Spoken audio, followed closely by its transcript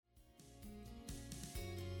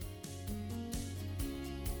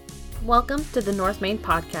Welcome to the North Main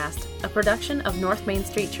Podcast, a production of North Main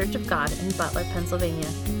Street Church of God in Butler, Pennsylvania.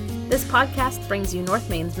 This podcast brings you North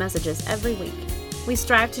Main's messages every week. We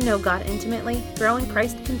strive to know God intimately, grow in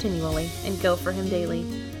Christ continually, and go for Him daily.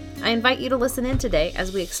 I invite you to listen in today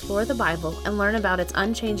as we explore the Bible and learn about its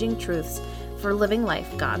unchanging truths for living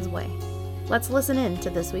life God's way. Let's listen in to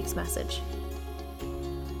this week's message.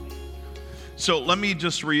 So let me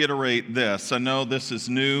just reiterate this. I know this is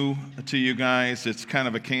new to you guys. It's kind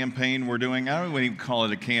of a campaign we're doing. I don't even call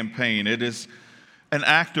it a campaign. It is an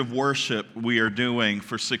act of worship we are doing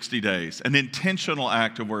for 60 days, an intentional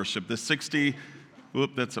act of worship. The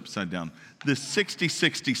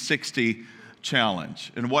 60-60-60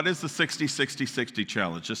 challenge. And what is the 60-60-60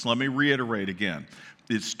 challenge? Just let me reiterate again.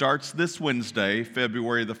 It starts this Wednesday,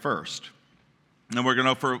 February the 1st. And we're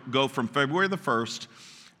going to go from February the 1st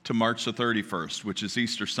to March the 31st, which is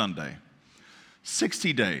Easter Sunday.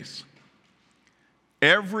 60 days.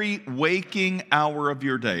 Every waking hour of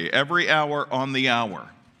your day, every hour on the hour.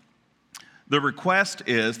 The request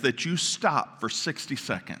is that you stop for 60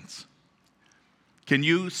 seconds. Can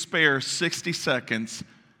you spare 60 seconds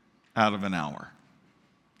out of an hour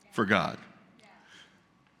for God?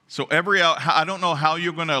 So every hour, I don't know how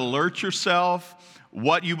you're going to alert yourself,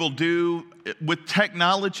 what you will do. With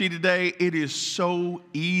technology today, it is so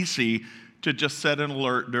easy to just set an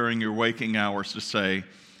alert during your waking hours to say,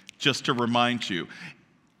 just to remind you.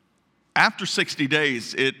 After 60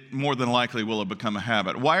 days, it more than likely will have become a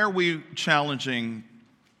habit. Why are we challenging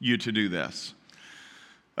you to do this?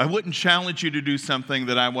 I wouldn't challenge you to do something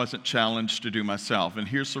that I wasn't challenged to do myself. And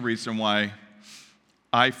here's the reason why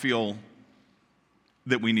I feel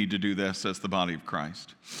that we need to do this as the body of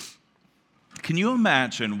Christ. Can you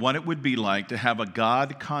imagine what it would be like to have a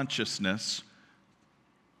God consciousness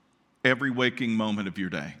every waking moment of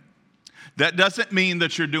your day? That doesn't mean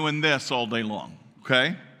that you're doing this all day long,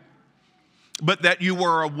 okay? But that you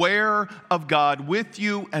are aware of God with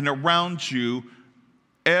you and around you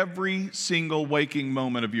every single waking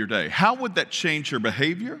moment of your day. How would that change your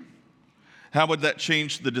behavior? How would that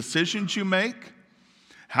change the decisions you make?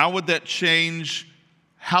 How would that change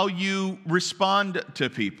how you respond to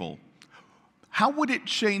people? How would it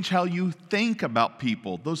change how you think about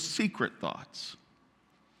people, those secret thoughts?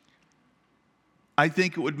 I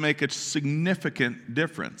think it would make a significant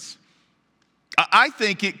difference. I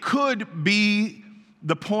think it could be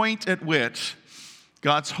the point at which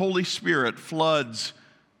God's Holy Spirit floods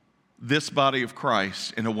this body of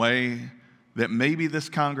Christ in a way that maybe this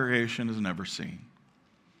congregation has never seen.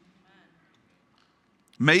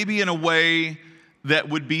 Maybe in a way that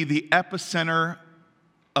would be the epicenter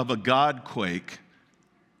of a Godquake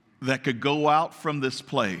that could go out from this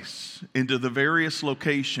place into the various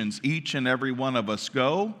locations each and every one of us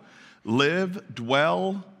go, live,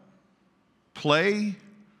 dwell, play,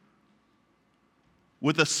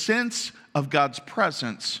 with a sense of God's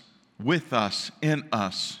presence with us, in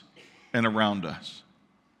us, and around us.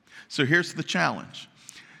 So here's the challenge.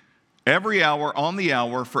 Every hour on the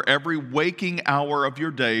hour for every waking hour of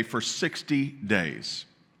your day for 60 days.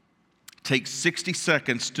 Take 60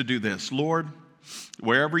 seconds to do this. Lord,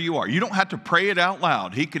 wherever you are, you don't have to pray it out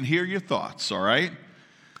loud. He can hear your thoughts, all right?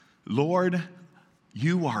 Lord,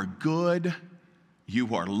 you are good,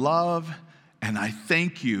 you are love, and I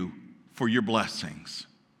thank you for your blessings.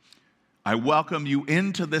 I welcome you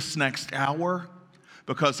into this next hour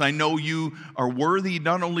because I know you are worthy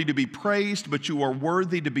not only to be praised, but you are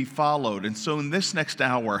worthy to be followed. And so in this next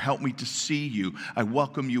hour, help me to see you. I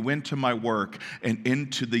welcome you into my work and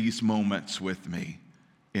into these moments with me.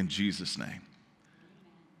 In Jesus' name.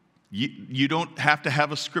 You don't have to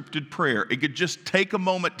have a scripted prayer. It could just take a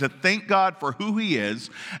moment to thank God for who He is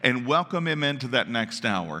and welcome Him into that next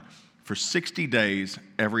hour for 60 days,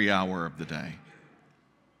 every hour of the day.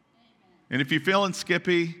 And if you're feeling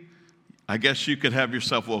skippy, I guess you could have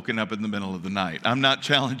yourself woken up in the middle of the night. I'm not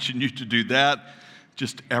challenging you to do that,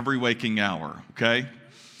 just every waking hour, okay?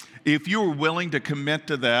 If you are willing to commit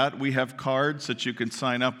to that, we have cards that you can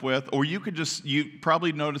sign up with, or you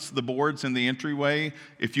probably noticed the boards in the entryway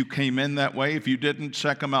if you came in that way. If you didn't,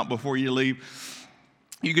 check them out before you leave.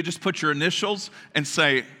 You could just put your initials and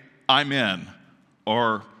say, I'm in,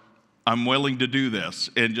 or I'm willing to do this,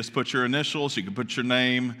 and just put your initials. You can put your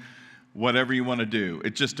name, whatever you want to do.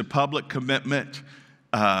 It's just a public commitment.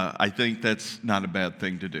 I think that's not a bad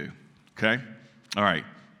thing to do, okay? All right,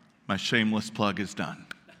 my shameless plug is done.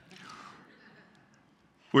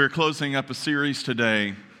 We're closing up a series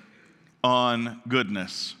today on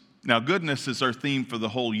goodness. Now, goodness is our theme for the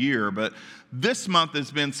whole year, but this month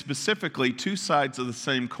has been specifically two sides of the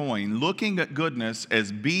same coin, looking at goodness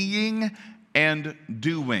as being and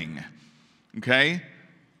doing, okay?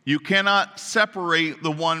 You cannot separate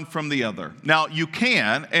the one from the other. Now, you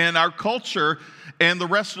can, and our culture and the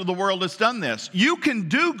rest of the world has done this. You can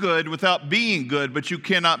do good without being good, but you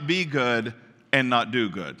cannot be good and not do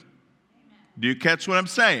good. Do you catch what I'm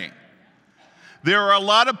saying? There are a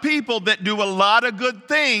lot of people that do a lot of good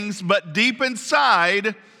things, but deep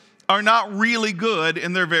inside are not really good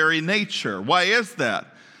in their very nature. Why is that?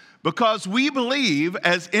 Because we believe,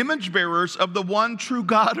 as image bearers of the one true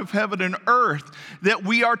God of heaven and earth, that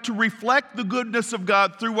we are to reflect the goodness of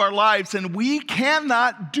God through our lives, and we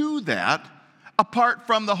cannot do that apart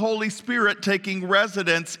from the Holy Spirit taking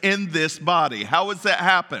residence in this body. How does that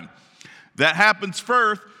happen? That happens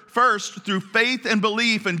first through faith and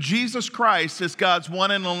belief in Jesus Christ as God's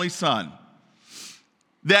one and only Son.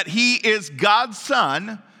 That He is God's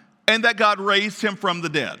Son and that God raised Him from the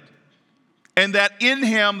dead. And that in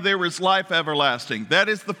Him there is life everlasting. That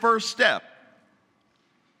is the first step.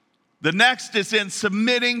 The next is in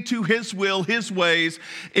submitting to His will, His ways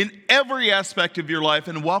in every aspect of your life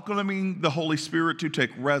and welcoming the Holy Spirit to take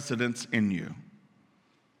residence in you.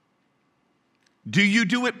 Do you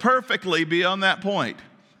do it perfectly beyond that point?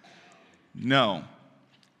 No.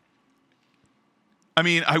 I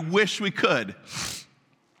mean, I wish we could.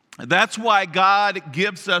 That's why God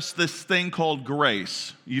gives us this thing called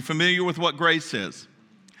grace. You familiar with what grace is?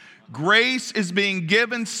 Grace is being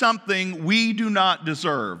given something we do not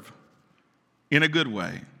deserve in a good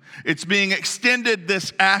way. It's being extended,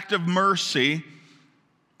 this act of mercy,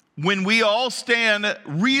 when we all stand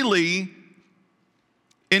really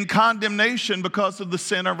in condemnation because of the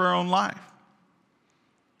sin of our own life.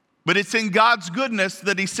 But it's in God's goodness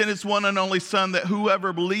that He sent His one and only Son, that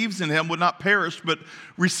whoever believes in Him would not perish but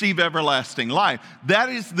receive everlasting life. That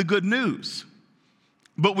is the good news.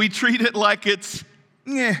 But we treat it like it's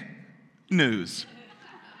news.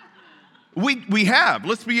 We have,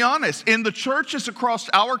 let's be honest, in the churches across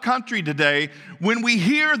our country today, when we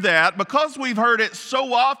hear that, because we've heard it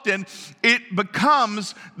so often, it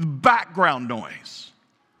becomes background noise.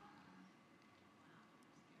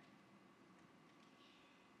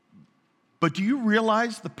 But do you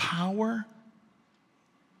realize the power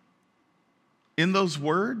in those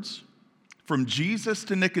words from Jesus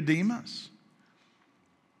to Nicodemus?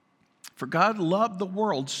 For God loved the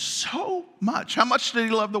world so much. How much did He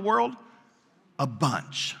love the world? A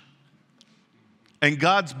bunch. And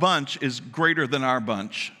God's bunch is greater than our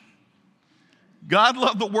bunch. God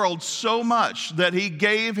loved the world so much that He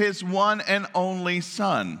gave His one and only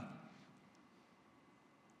Son.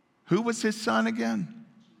 Who was His Son again?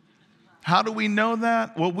 How do we know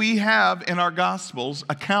that? Well, we have in our Gospels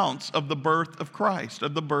accounts of the birth of Christ,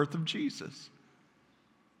 of the birth of Jesus.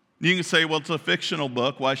 You can say, well, it's a fictional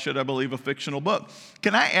book. Why should I believe a fictional book?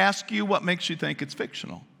 Can I ask you what makes you think it's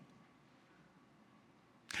fictional?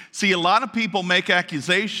 See, a lot of people make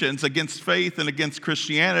accusations against faith and against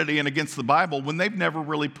Christianity and against the Bible when they've never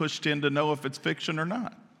really pushed in to know if it's fiction or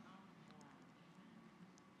not.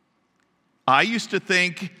 I used to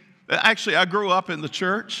think, actually, I grew up in the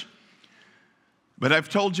church. But I've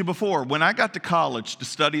told you before, when I got to college to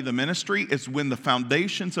study the ministry is when the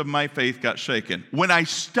foundations of my faith got shaken. When I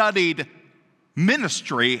studied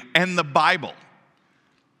ministry and the Bible.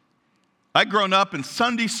 I'd grown up in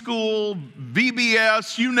Sunday school,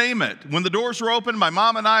 VBS, you name it. When the doors were open, my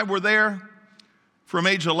mom and I were there from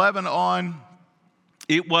age 11 on.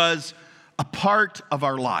 It was a part of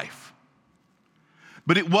our life.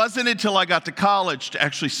 But it wasn't until I got to college to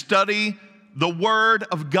actually study the Word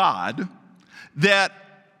of God that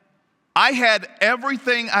I had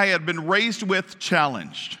everything I had been raised with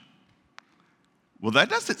challenged. Well, that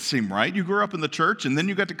doesn't seem right. You grew up in the church and then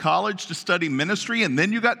you got to college to study ministry and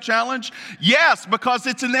then you got challenged? Yes, because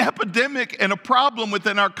it's an epidemic and a problem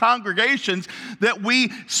within our congregations that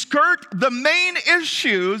we skirt the main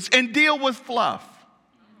issues and deal with fluff.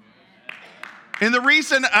 And the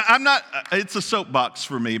reason it's a soapbox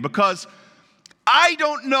for me because I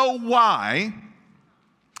don't know why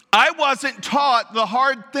I wasn't taught the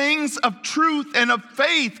hard things of truth and of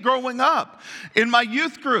faith growing up in my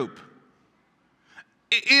youth group,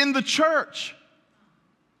 in the church,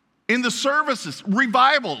 in the services,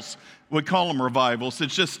 revivals. We call them revivals.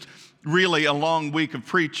 It's just really a long week of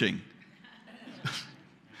preaching.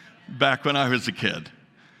 Back when I was a kid.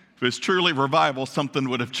 If it was truly revival, something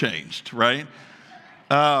would have changed, right?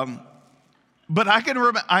 But I can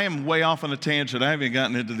remember, I am way off on a tangent. I haven't even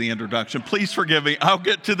gotten into the introduction. Please forgive me. I'll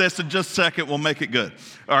get to this in just a second. We'll make it good.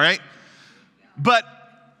 All right? But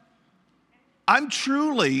I'm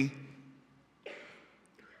truly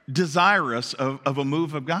desirous of a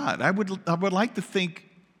move of God. I would like to think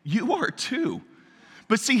you are too.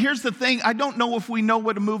 But see, here's the thing. I don't know if we know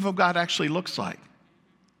what a move of God actually looks like.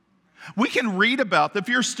 We can read about, if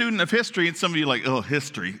you're a student of history, and some of you are like, oh,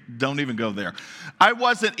 history, don't even go there. I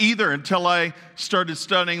wasn't either until I started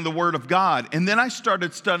studying the Word of God. And then I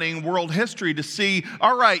started studying world history to see,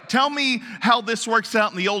 all right, tell me how this works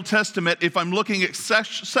out in the Old Testament if I'm looking at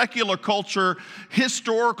secular culture,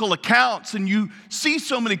 historical accounts, and you see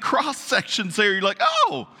so many cross sections there, you're like,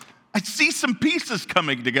 oh, I see some pieces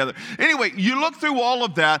coming together. Anyway, you look through all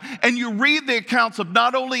of that and you read the accounts of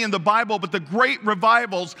not only in the Bible, but the great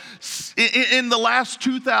revivals in the last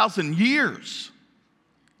 2,000 years.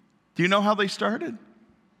 Do you know how they started?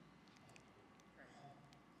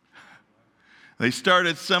 They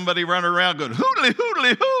started somebody running around going, hoodly,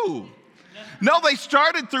 hoodly, hoo. No, they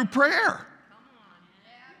started through prayer.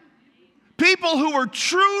 People who were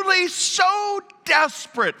truly so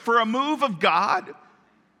desperate for a move of God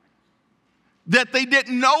that they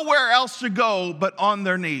didn't know where else to go but on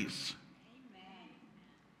their knees.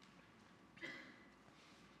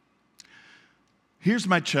 Here's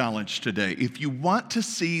my challenge today. If you want to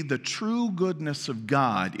see the true goodness of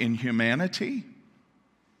God in humanity,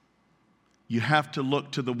 you have to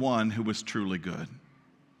look to the one who was truly good.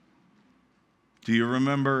 Do you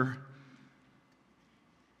remember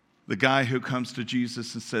the guy who comes to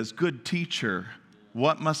Jesus and says, "Good teacher,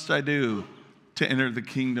 what must I do to enter the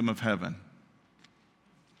kingdom of heaven?"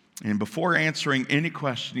 And before answering any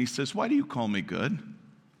question, he says, "Why do you call me good?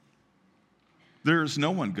 There is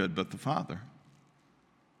no one good but the Father."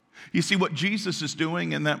 You see, what Jesus is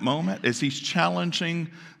doing in that moment is he's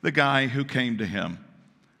challenging the guy who came to him.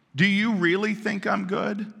 Do you really think I'm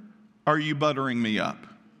good? Or are you buttering me up?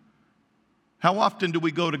 How often do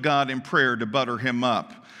we go to God in prayer to butter him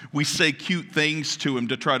up? We say cute things to him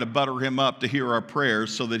to try to butter him up to hear our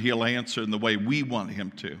prayers so that he'll answer in the way we want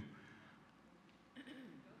him to.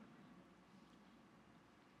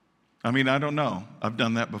 I mean, I don't know. I've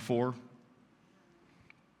done that before.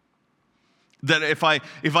 That if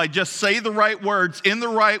I just say the right words in the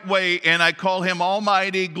right way and I call him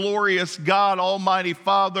Almighty, Glorious God, Almighty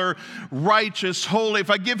Father, Righteous, Holy, if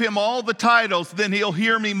I give him all the titles, then he'll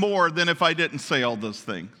hear me more than if I didn't say all those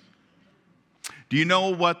things. Do you know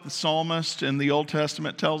what the psalmist in the Old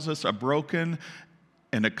Testament tells us? A broken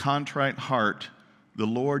and a contrite heart, the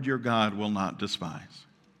Lord your God will not despise.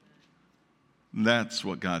 That's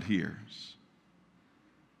what God hears.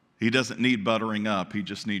 He doesn't need buttering up. He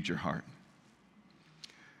just needs your heart.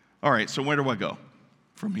 All right, so where do I go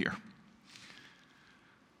from here?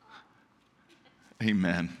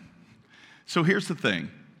 Amen. So here's the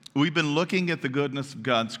thing. We've been looking at the goodness of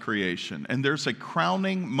God's creation, and there's a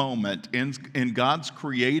crowning moment in God's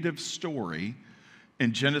creative story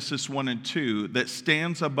in Genesis 1 and 2 that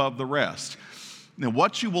stands above the rest. Now,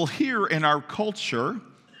 what you will hear in our culture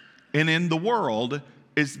and in the world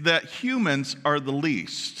is that humans are the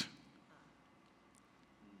least.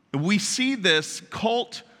 We see this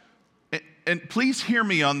cult, and please hear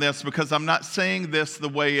me on this because I'm not saying this the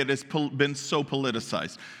way it has been so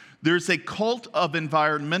politicized. There's a cult of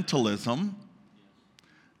environmentalism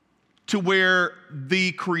to where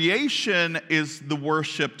the creation is the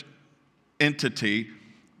worshiped entity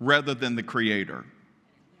rather than the creator.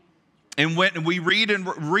 And when we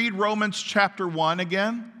read Romans chapter 1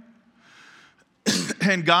 again,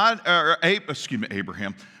 and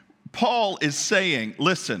Abraham, Paul is saying,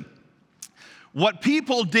 listen, what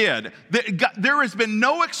people did, there has been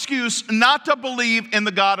no excuse not to believe in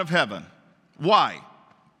the God of heaven. Why?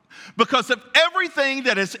 Because of everything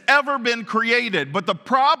that has ever been created. But the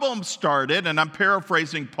problem started, and I'm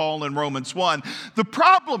paraphrasing Paul in Romans 1, the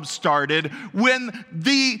problem started when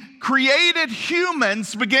the created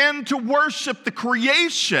humans began to worship the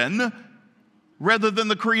creation rather than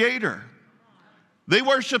the creator. They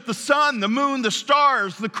worship the sun, the moon, the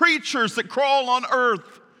stars, the creatures that crawl on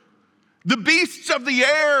earth, the beasts of the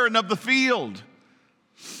air and of the field.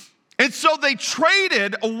 And so they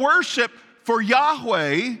traded a worship for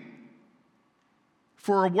Yahweh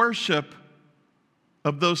for a worship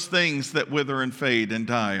of those things that wither and fade and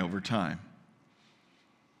die over time.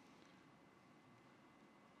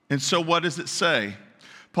 And so what does it say?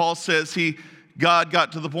 Paul says God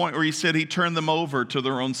got to the point where he said he turned them over to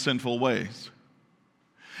their own sinful ways.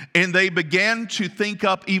 And they began to think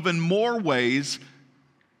up even more ways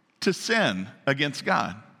to sin against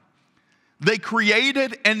God. They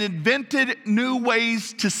created and invented new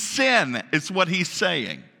ways to sin, is what he's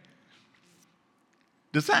saying.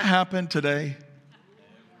 Does that happen today?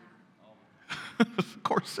 Of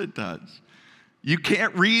course it does. You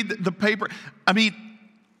can't read the paper. I mean,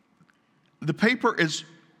 the paper is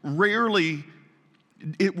rarely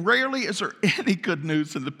is there any good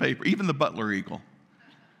news in the paper, even the Butler Eagle.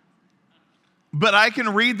 But I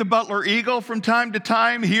can read the Butler Eagle from time to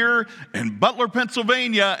time here in Butler,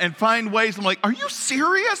 Pennsylvania, and find ways. I'm like, are you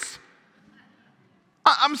serious?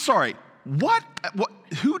 I'm sorry. What?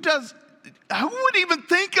 Who would even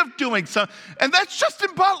think of doing something? And that's just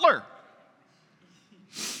in Butler.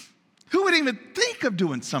 Who would even think of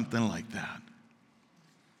doing something like that?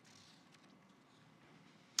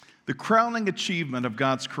 The crowning achievement of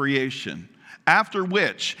God's creation, after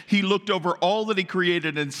which he looked over all that he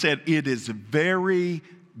created and said, it is very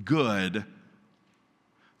good.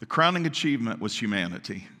 The crowning achievement was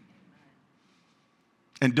humanity.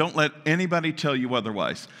 And don't let anybody tell you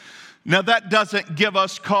otherwise. Now, that doesn't give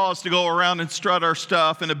us cause to go around and strut our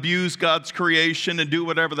stuff and abuse God's creation and do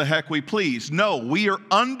whatever the heck we please. No, we are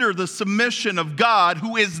under the submission of God,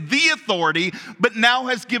 who is the authority, but now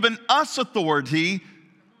has given us authority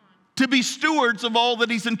to be stewards of all that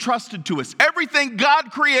he's entrusted to us. Everything God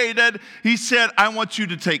created, he said, I want you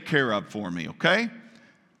to take care of for me, okay?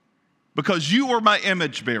 Because you are my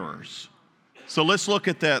image bearers. So let's look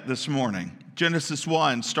at that this morning. Genesis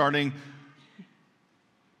 1, starting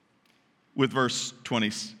with verse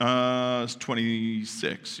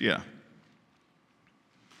 26, yeah.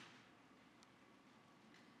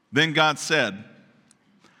 Then God said,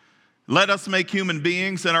 let us make human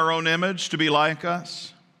beings in our own image to be like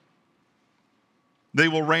us. They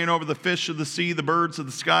will reign over the fish of the sea, the birds of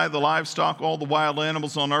the sky, the livestock, all the wild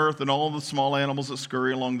animals on earth, and all the small animals that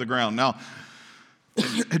scurry along the ground. Now,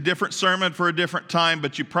 a different sermon for a different time,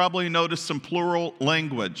 but you probably noticed some plural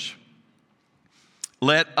language.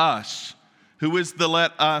 Let us. Who is the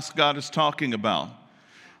let us God is talking about?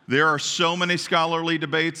 There are so many scholarly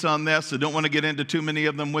debates on this. I don't want to get into too many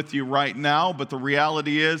of them with you right now, but the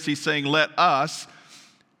reality is he's saying let us,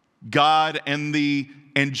 God and the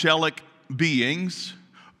angelic beings,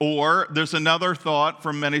 or there's another thought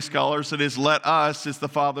from many scholars that is let us is the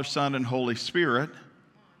Father, Son, and Holy Spirit.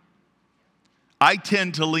 I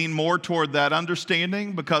tend to lean more toward that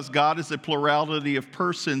understanding because God is a plurality of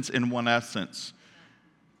persons in one essence.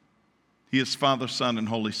 He is Father, Son, and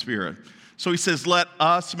Holy Spirit. So he says, let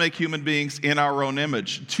us make human beings in our own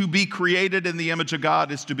image. To be created in the image of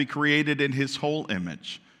God is to be created in his whole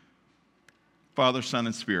image. Father, Son,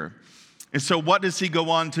 and Spirit. And so what does he go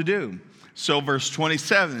on to do? So verse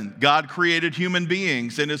 27, God created human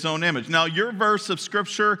beings in his own image. Now your verse of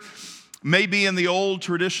scripture may be in the old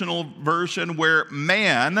traditional version where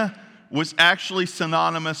man was actually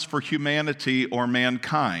synonymous for humanity or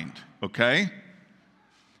mankind, okay?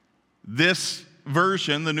 This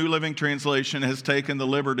version, the New Living Translation, has taken the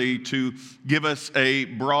liberty to give us a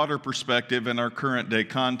broader perspective in our current day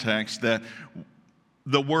context that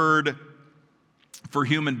the word for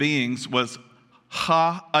human beings was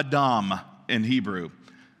Ha-Adam in Hebrew.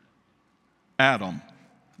 Adam,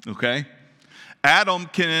 okay? Adam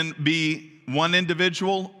can be one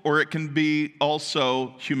individual or it can be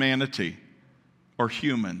also humanity or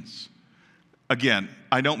humans. Again,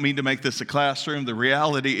 I don't mean to make this a classroom. The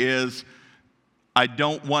reality is I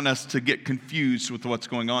don't want us to get confused with what's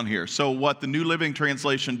going on here. So what the New Living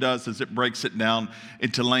Translation does is it breaks it down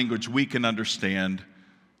into language we can understand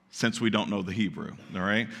since we don't know the Hebrew, all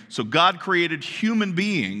right? So God created human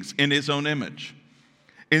beings in his own image.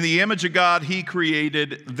 In the image of God, he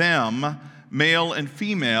created them, male and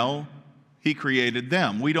female, he created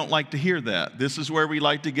them. We don't like to hear that. This is where we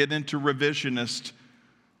like to get into revisionist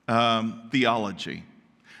theology.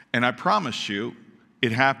 And I promise you,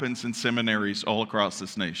 it happens in seminaries all across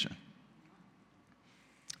this nation.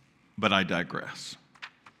 But I digress.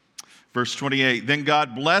 Verse 28, then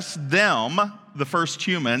God blessed them, the first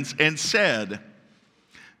humans, and said,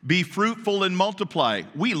 be fruitful and multiply.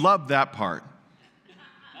 We love that part.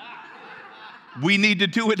 We need to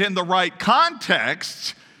do it in the right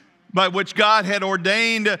context by which God had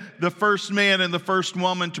ordained the first man and the first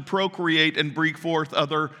woman to procreate and bring forth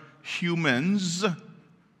other humans.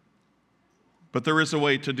 But there is a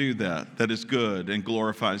way to do that is good and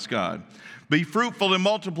glorifies God. Be fruitful and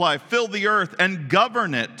multiply, fill the earth and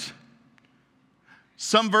govern it.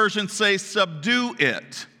 Some versions say subdue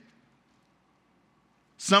it.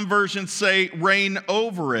 Some versions say reign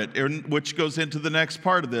over it, which goes into the next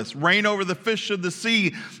part of this. Reign over the fish of the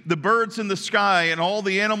sea, the birds in the sky, and all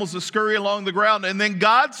the animals that scurry along the ground. And then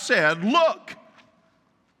God said, look,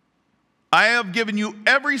 I have given you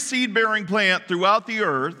every seed-bearing plant throughout the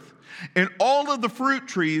earth and all of the fruit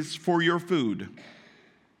trees for your food.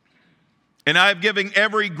 And I have given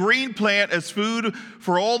every green plant as food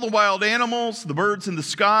for all the wild animals, the birds in the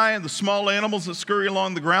sky, and the small animals that scurry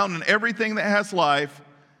along the ground, and everything that has life.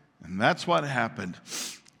 And that's what happened.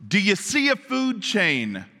 Do you see a food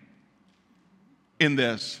chain in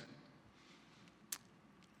this?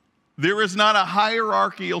 There is not a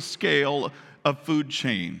hierarchical scale of food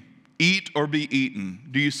chain. Eat or be eaten.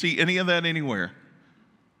 Do you see any of that anywhere?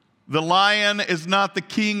 The lion is not the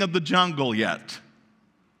king of the jungle yet.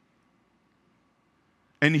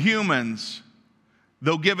 And humans,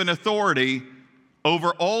 though given authority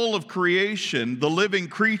over all of creation, the living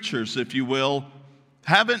creatures, if you will,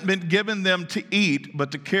 haven't been given them to eat,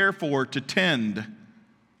 but to care for, to tend,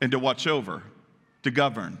 and to watch over, to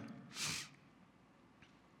govern.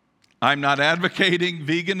 I'm not advocating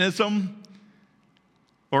veganism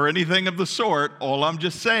or anything of the sort. All I'm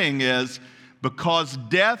just saying is, because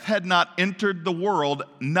death had not entered the world,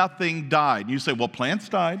 nothing died. You say, well, plants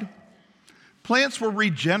died. Plants were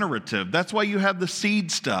regenerative. That's why you have the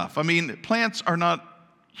seed stuff. I mean, plants are not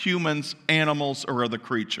humans, animals, or other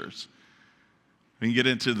creatures. We can get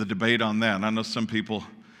into the debate on that. I know some people,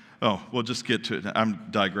 we'll just get to it. I'm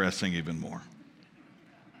digressing even more.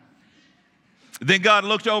 Then God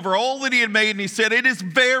looked over all that he had made, and he said, it is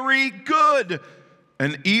very good.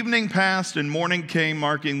 And evening passed, and morning came,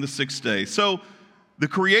 marking the sixth day. So the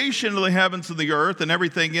creation of the heavens and the earth and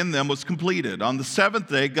everything in them was completed. On the seventh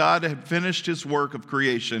day, God had finished his work of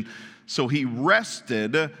creation, so he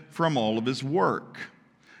rested from all of his work.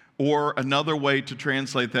 Or another way to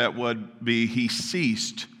translate that would be, he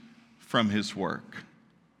ceased from his work.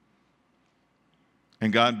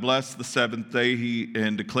 And God blessed the seventh day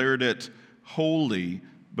and declared it holy,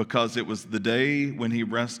 because it was the day when he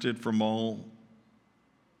rested from all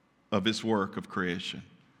of his work of creation.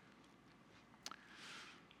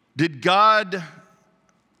 Did God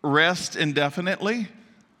rest indefinitely?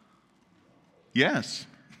 Yes.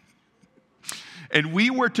 And we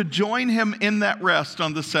were to join him in that rest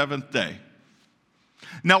on the seventh day.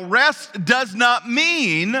 Now, rest does not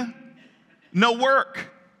mean no work.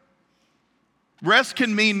 Rest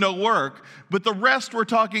can mean no work, but the rest we're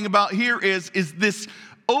talking about here is this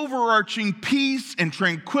overarching peace and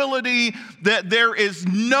tranquility, that there is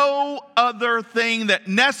no other thing that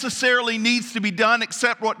necessarily needs to be done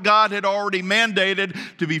except what God had already mandated: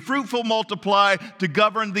 to be fruitful, multiply, to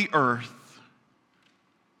govern the earth.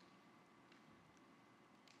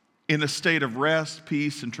 In a state of rest,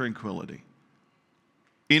 peace, and tranquility.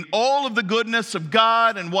 In all of the goodness of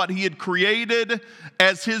God and what he had created,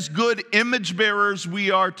 as his good image bearers, we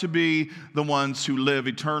are to be the ones who live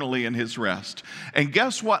eternally in his rest. And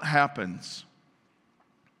guess what happens?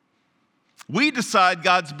 We decide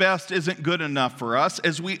God's best isn't good enough for us,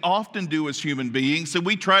 as we often do as human beings, and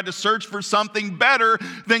we try to search for something better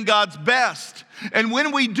than God's best. And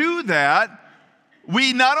when we do that,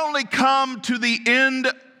 we not only come to the end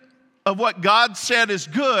of what God said is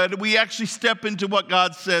good, we actually step into what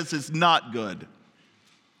God says is not good.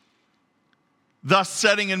 Thus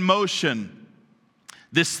setting in motion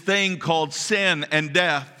this thing called sin and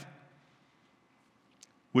death,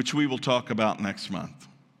 which we will talk about next month.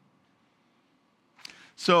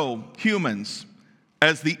 So, humans,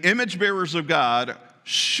 as the image bearers of God,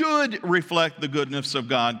 should reflect the goodness of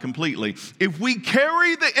God completely. If we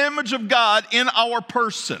carry the image of God in our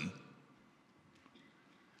person,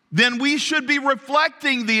 then we should be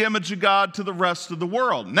reflecting the image of God to the rest of the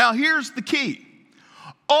world. Now, here's the key.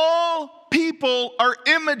 All people are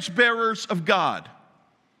image bearers of God.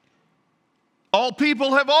 All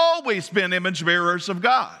people have always been image bearers of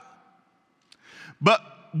God. But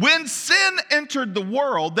when sin entered the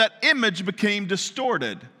world, that image became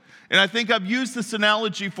distorted. And I think I've used this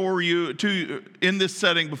analogy for you in this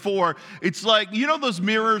setting before. It's like, you know those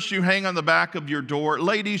mirrors you hang on the back of your door?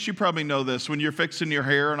 Ladies, you probably know this when you're fixing your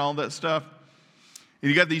hair and all that stuff. And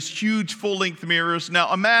you got these huge full-length mirrors.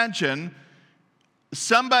 Now imagine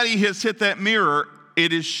somebody has hit that mirror.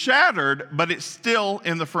 It is shattered, but it's still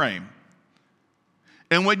in the frame.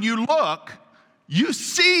 And when you look, you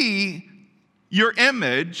see your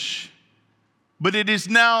image, but it is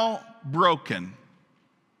now broken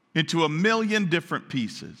into a million different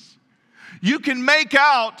pieces. You can make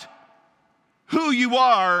out who you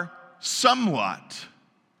are somewhat,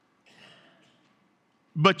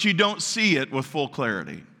 but you don't see it with full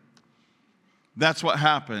clarity. That's what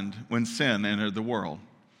happened when sin entered the world.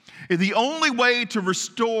 And the only way to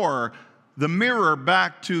restore the mirror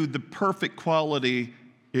back to the perfect quality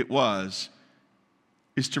it was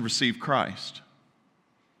is to receive Christ.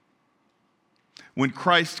 When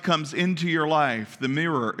Christ comes into your life, the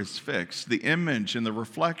mirror is fixed. The image and the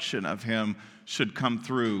reflection of him should come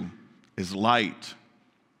through as light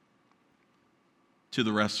to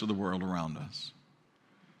the rest of the world around us.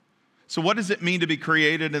 So what does it mean to be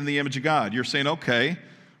created in the image of God? You're saying, okay,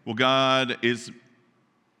 well, God is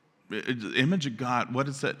the image of God. What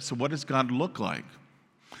is that? So what does God look like?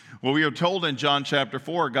 Well, we are told in John chapter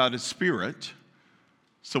 4, God is spirit.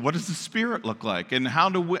 So what does the Spirit look like? And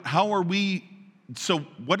so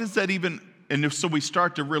what does that even, and so we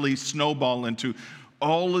start to really snowball into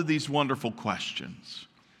all of these wonderful questions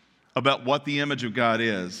about what the image of God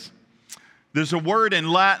is. There's a word in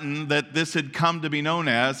Latin that this had come to be known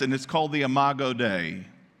as, and it's called the Imago Dei.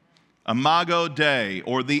 Imago Dei,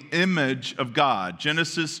 or the image of God.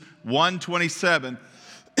 Genesis 1:27,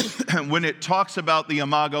 when it talks about the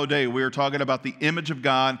Imago Dei, we are talking about the image of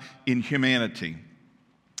God in humanity.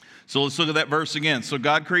 So let's look at that verse again. So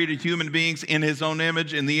God created human beings in his own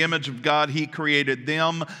image. In the image of God, he created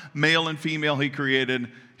them. Male and female, he created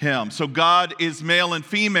him. So God is male and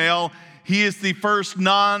female. He is the first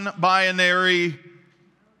non-binary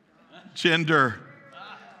gender.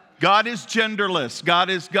 God is genderless. God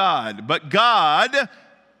is God. But God,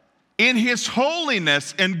 in his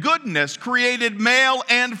holiness and goodness, created male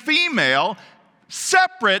and female,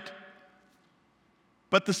 separate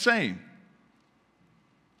but the same.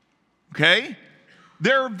 Okay?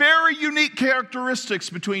 There are very unique characteristics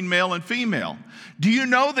between male and female. Do you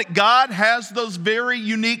know that God has those very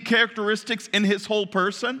unique characteristics in his whole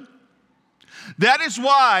person? That is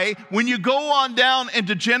why when you go on down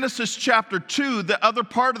into Genesis chapter 2, the other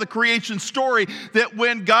part of the creation story, that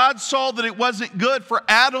when God saw that it wasn't good for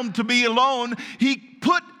Adam to be alone, he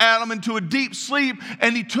put Adam into a deep sleep,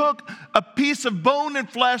 and he took a piece of bone and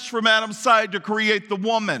flesh from Adam's side to create the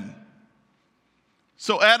woman.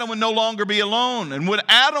 So Adam would no longer be alone. And when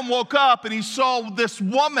Adam woke up and he saw this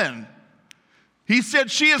woman, he said,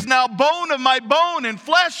 "She is now bone of my bone and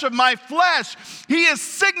flesh of my flesh." He is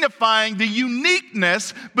signifying the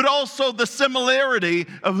uniqueness, but also the similarity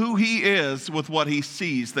of who he is with what he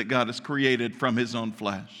sees that God has created from his own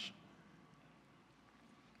flesh.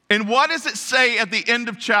 And what does it say at the end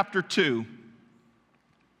of chapter 2?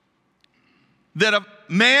 That a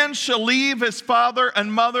man shall leave his father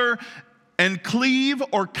and mother and cleave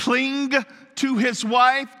or cling to his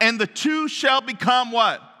wife, and the two shall become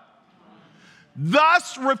what?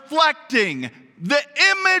 Thus reflecting the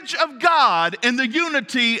image of God in the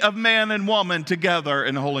unity of man and woman together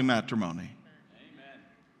in holy matrimony. Amen.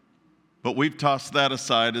 But we've tossed that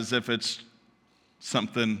aside as if it's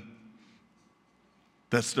something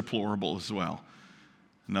that's deplorable as well.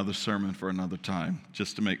 Another sermon for another time,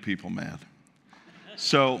 just to make people mad.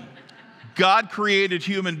 So, God created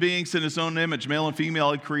human beings in his own image. Male and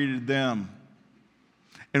female, he created them.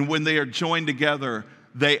 And when they are joined together,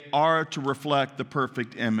 they are to reflect the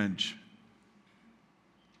perfect image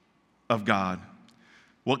of God.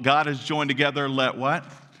 What God has joined together, let what?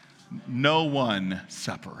 No one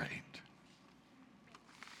separate.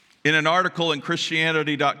 In an article in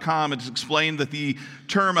Christianity.com, it's explained that the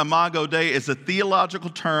term Imago Dei is a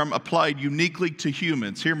theological term applied uniquely to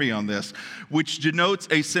humans. Hear me on this, which denotes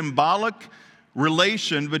a symbolic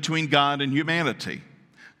relation between God and humanity.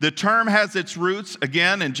 The term has its roots,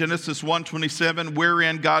 again, in Genesis 1:27,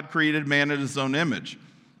 wherein God created man in his own image.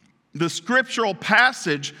 The scriptural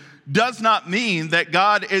passage does not mean that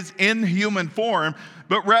God is in human form,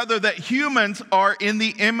 but rather that humans are in the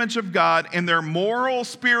image of God in their moral,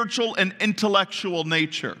 spiritual, and intellectual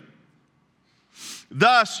nature.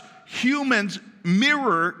 Thus, humans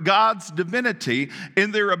mirror God's divinity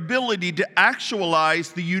in their ability to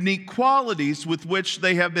actualize the unique qualities with which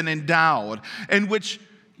they have been endowed and which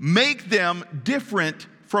make them different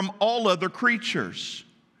from all other creatures.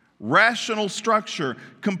 Rational structure,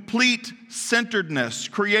 complete centeredness,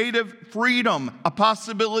 creative freedom, a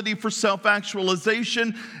possibility for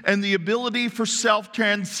self-actualization, and the ability for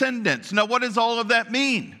self-transcendence. Now, what does all of that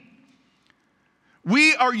mean?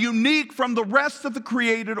 We are unique from the rest of the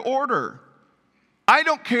created order. I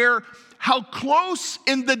don't care how close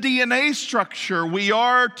in the DNA structure we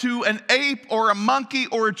are to an ape or a monkey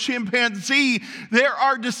or a chimpanzee. There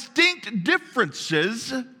are distinct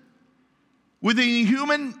differences within the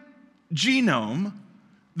human genome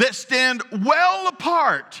that stand well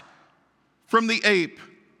apart from the ape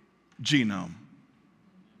genome.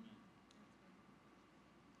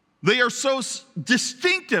 They are so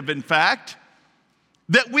distinctive, in fact,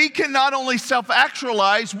 that we can not only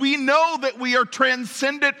self-actualize, we know that we are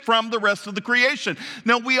transcendent from the rest of the creation.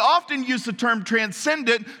 Now, we often use the term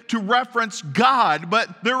transcendent to reference God,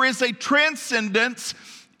 but there is a transcendence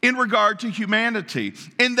in regard to humanity,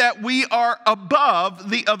 in that we are above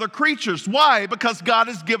the other creatures. Why? Because God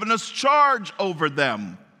has given us charge over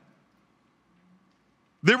them.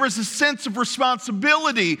 There is a sense of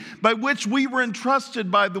responsibility by which we were entrusted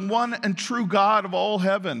by the one and true God of all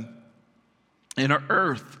heaven and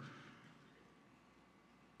earth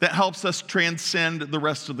that helps us transcend the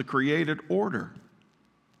rest of the created order.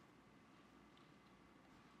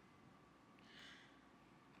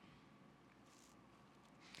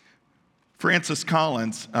 Francis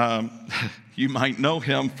Collins, you might know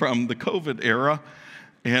him from the COVID era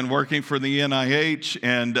and working for the NIH.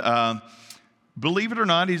 And believe it or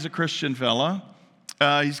not, he's a Christian fella.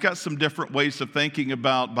 He's got some different ways of thinking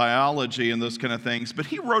about biology and those kind of things. But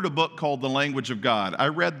he wrote a book called The Language of God. I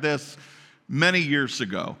read this many years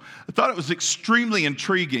ago. I thought it was extremely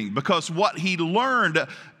intriguing because what he learned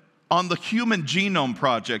on the Human Genome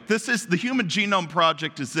Project. The Human Genome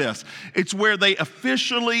Project is this. It's where they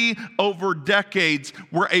officially, over decades,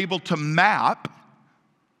 were able to map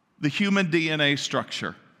the human DNA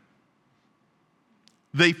structure.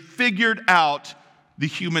 They figured out the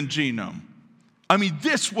human genome. I mean,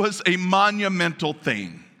 this was a monumental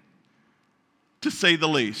thing, to say the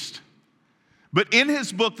least. But in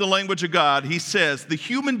his book, The Language of God, he says, the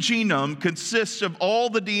human genome consists of all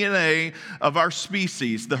the DNA of our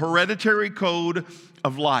species, the hereditary code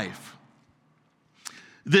of life.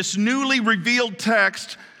 This newly revealed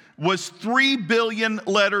text was 3 billion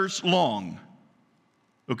letters long.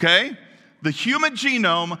 Okay? The human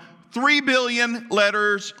genome, 3 billion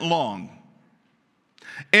letters long.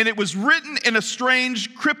 And it was written in a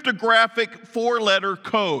strange cryptographic 4-letter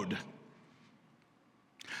code.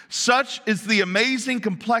 Such is the amazing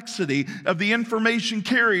complexity of the information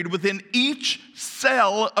carried within each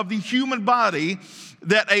cell of the human body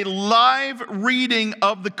that a live reading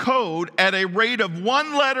of the code at a rate of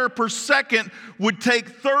 1 letter per second would take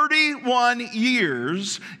 31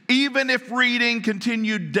 years, even if reading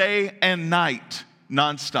continued day and night,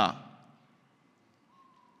 nonstop,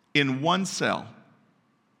 in one cell.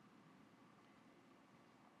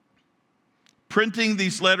 Printing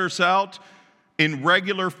these letters out in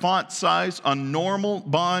regular font size on normal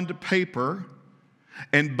bond paper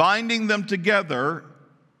and binding them together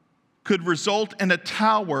could result in a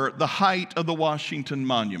tower the height of the Washington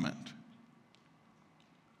Monument.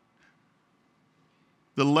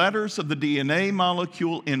 The letters of the DNA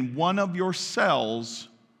molecule in one of your cells,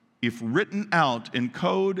 if written out in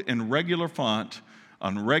code in regular font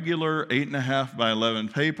on regular 8.5 by 11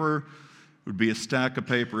 paper, would be a stack of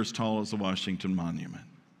paper as tall as the Washington Monument.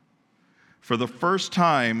 For the first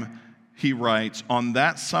time, he writes, on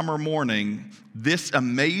that summer morning, this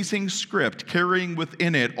amazing script carrying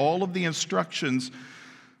within it all of the instructions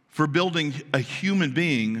for building a human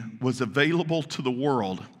being was available to the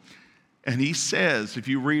world. And he says, if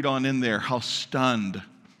you read on in there, how stunned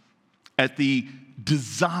at the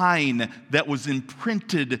design that was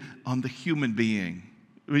imprinted on the human being.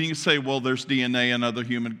 You can say, well, there's DNA in other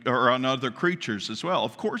human or on other creatures as well.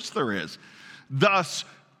 Of course there is. Thus,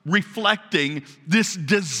 reflecting this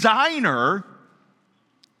designer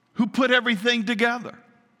who put everything together.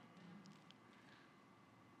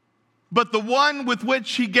 But the one with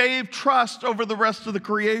which he gave trust over the rest of the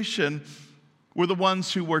creation were the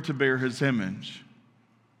ones who were to bear his image.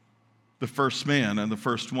 The first man and the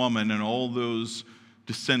first woman and all those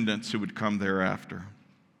descendants who would come thereafter.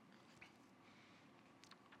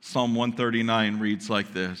 Psalm 139 reads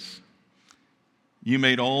like this. You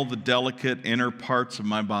made all the delicate inner parts of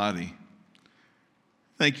my body.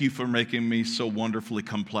 Thank you for making me so wonderfully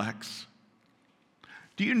complex.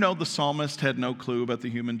 Do you know the psalmist had no clue about the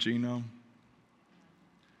human genome?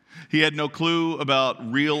 He had no clue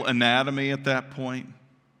about real anatomy at that point.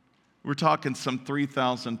 We're talking some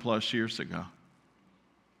 3,000 plus years ago.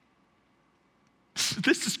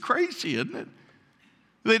 This is crazy, isn't it?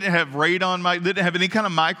 They didn't have radon, they didn't have any kind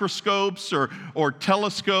of microscopes or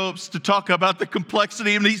telescopes to talk about the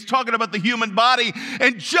complexity. And he's talking about the human body.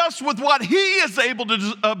 And just with what he is able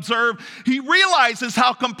to observe, he realizes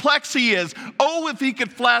how complex he is. Oh, if he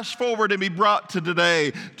could flash forward and be brought to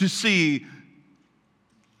today to see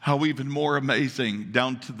how even more amazing,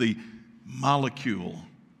 down to the molecule,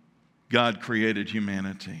 God created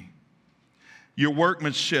humanity. Your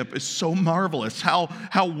workmanship is so marvelous, how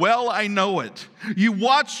well I know it. You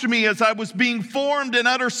watched me as I was being formed in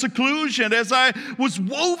utter seclusion, as I was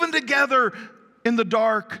woven together in the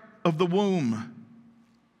dark of the womb.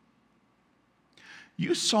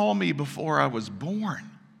 You saw me before I was born.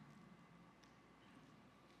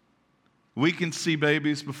 We can see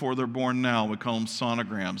babies before they're born now. We call them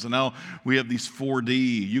sonograms. And now we have these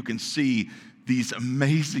 4D. You can see these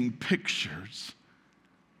amazing pictures.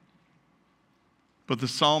 But the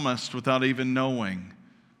psalmist, without even knowing,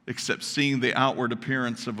 except seeing the outward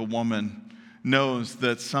appearance of a woman, knows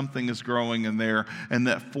that something is growing in there and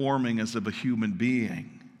that forming is of a human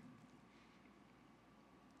being.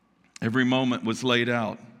 Every moment was laid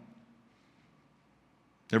out.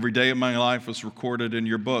 Every day of my life was recorded in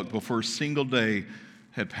your book before a single day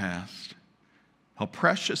had passed. How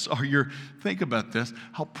precious are think about this,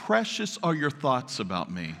 how precious are your thoughts about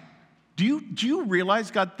me? Do you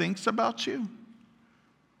realize God thinks about you?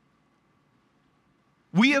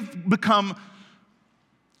 We have become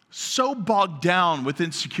so bogged down with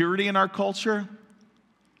insecurity in our culture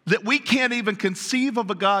that we can't even conceive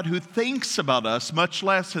of a God who thinks about us, much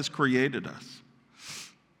less has created us.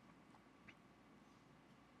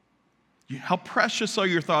 How precious are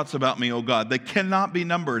your thoughts about me, O God? They cannot be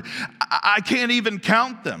numbered. I can't even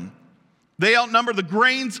count them. They outnumber the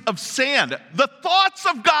grains of sand. The thoughts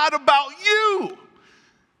of God about you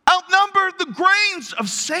outnumber the grains of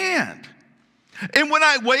sand. And when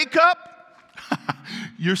I wake up,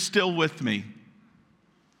 you're still with me.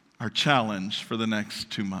 Our challenge for the next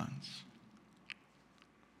 2 months.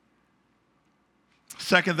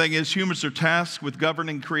 Second thing is humans are tasked with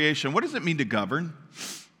governing creation. What does it mean to govern?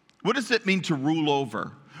 What does it mean to rule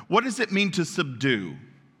over? What does it mean to subdue?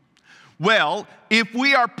 Well, if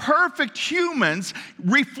we are perfect humans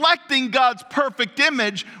reflecting God's perfect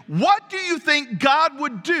image, what do you think God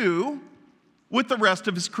would do with the rest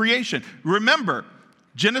of his creation? Remember,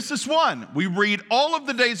 Genesis 1, we read all of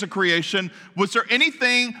the days of creation. Was there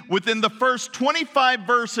anything within the first 25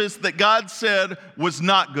 verses that God said was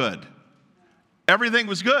not good? Everything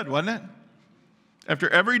was good, wasn't it? After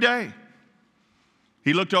every day,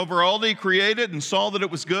 he looked over all that he created and saw that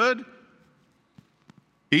it was good.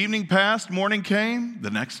 Evening passed, morning came, the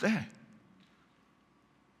next day.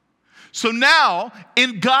 So now,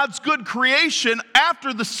 in God's good creation,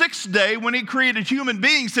 after the sixth day, when he created human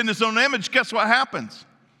beings in his own image, guess what happens?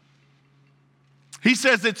 He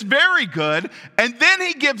says it's very good, and then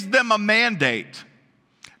he gives them a mandate.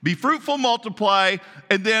 Be fruitful, multiply,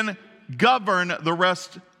 and then govern the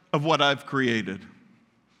rest of what I've created.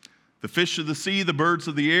 The fish of the sea, the birds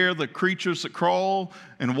of the air, the creatures that crawl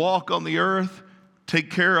and walk on the earth, take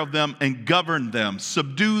care of them and govern them,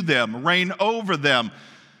 subdue them, reign over them.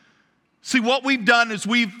 See, what we've done is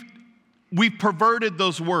we've perverted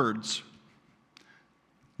those words.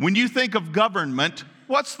 When you think of government,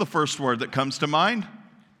 what's the first word that comes to mind?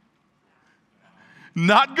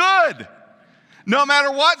 Not good. No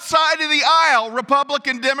matter what side of the aisle,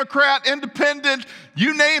 Republican, Democrat, Independent,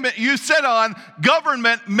 you name it, you sit on,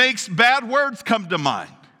 government makes bad words come to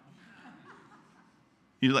mind.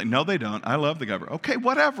 You're like, no, they don't. I love the government. Okay,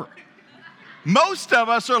 whatever. Most of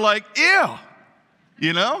us are like, ew,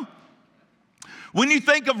 you know? When you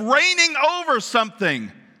think of reigning over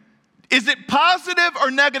something, is it positive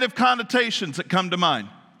or negative connotations that come to mind?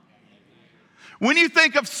 When you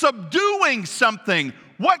think of subduing something,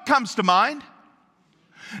 what comes to mind?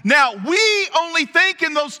 Now, we only think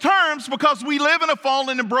in those terms because we live in a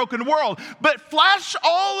fallen and broken world. But flash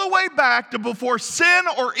all the way back to before sin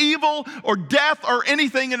or evil or death or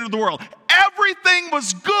anything entered the world. Everything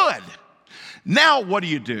was good. Now, what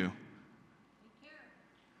do?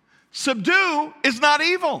 Subdue is not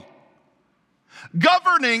evil.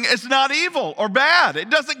 Governing is not evil or bad. It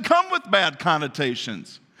doesn't come with bad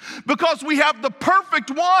connotations. Because we have the perfect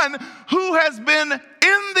one who has been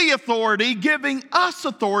in the authority, giving us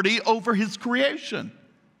authority over his creation.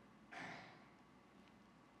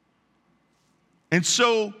 And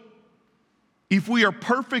so, if we are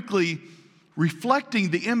perfectly reflecting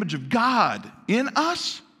the image of God in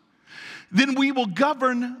us, then we will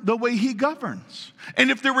govern the way he governs. And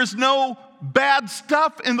if there is no bad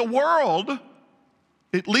stuff in the world,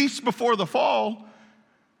 at least before the fall,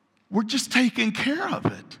 we're just taking care of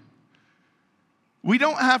it. We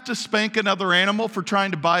don't have to spank another animal for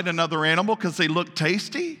trying to bite another animal because they look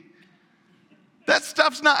tasty. That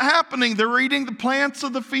stuff's not happening. They're eating the plants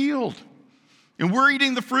of the field. And we're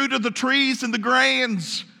eating the fruit of the trees and the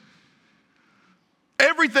grains.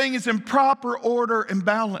 Everything is in proper order and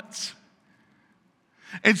balance.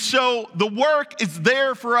 And so the work is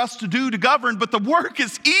there for us to do to govern, but the work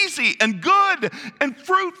is easy and good and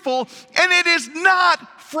fruitful, and it is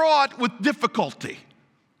not fraught with difficulty.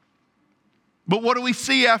 But what do we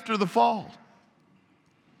see after the fall?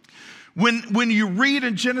 When you read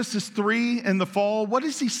in Genesis 3 in the fall, what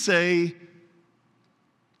does he say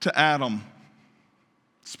to Adam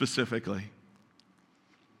specifically?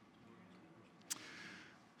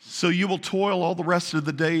 So you will toil all the rest of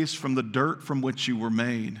the days from the dirt from which you were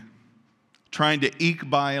made, trying to eke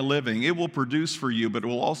by a living. It will produce for you, but it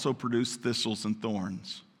will also produce thistles and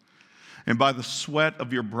thorns. And by the sweat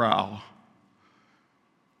of your brow,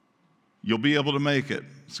 you'll be able to make it.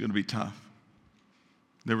 It's going to be tough.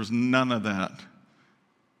 There was none of that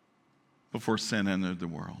before sin entered the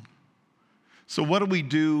world. So what do we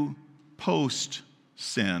do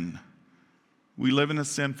post-sin? We live in a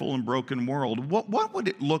sinful and broken world. What would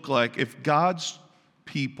it look like if God's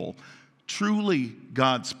people, truly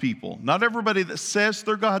God's people, not everybody that says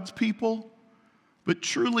they're God's people, but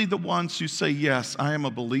truly the ones who say, yes, I am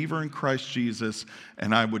a believer in Christ Jesus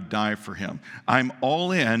and I would die for him. I'm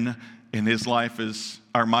all in and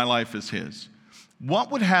my life is his.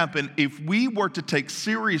 What would happen if we were to take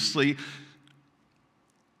seriously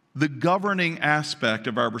the governing aspect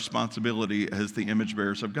of our responsibility as the image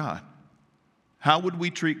bearers of God? How would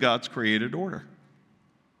we treat God's created order?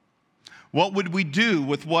 What would we do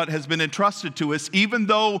with what has been entrusted to us, even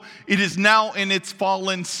though it is now in its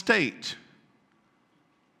fallen state?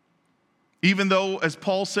 Even though, as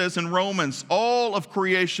Paul says in Romans, all of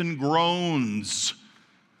creation groans.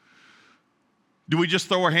 Do we just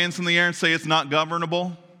throw our hands in the air and say it's not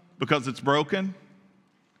governable because it's broken?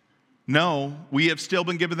 No, we have still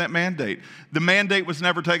been given that mandate. The mandate was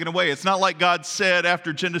never taken away. It's not like God said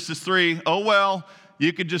after Genesis 3, oh, well,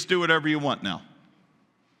 you can just do whatever you want now.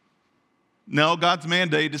 No, God's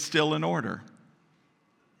mandate is still in order.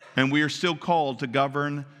 And we are still called to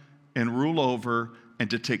govern and rule over and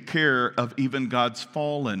to take care of even God's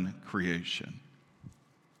fallen creation.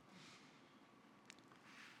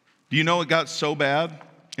 Do you know it got so bad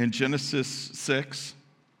in Genesis 6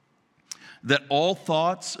 that all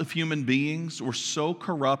thoughts of human beings were so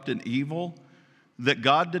corrupt and evil that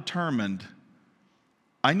God determined,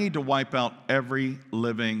 I need to wipe out every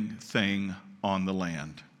living thing on the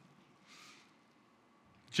land.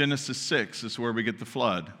 Genesis 6 is where we get the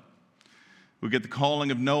flood. We get the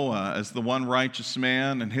calling of Noah as the one righteous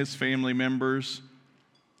man and his family members.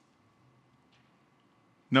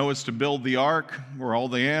 Noah's to build the ark where all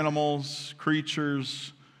the animals,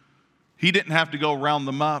 creatures, he didn't have to go round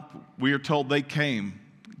them up. We are told they came.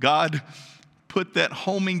 God put that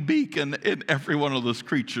homing beacon in every one of those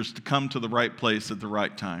creatures to come to the right place at the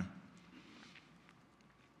right time.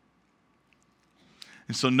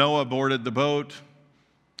 And so Noah boarded the boat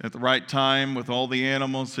at the right time with all the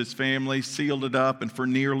animals, his family, sealed it up, and for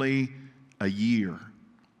nearly a year,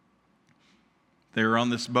 they were on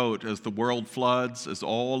this boat as the world floods, as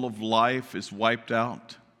all of life is wiped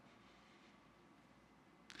out.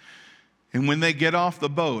 And when they get off the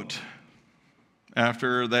boat,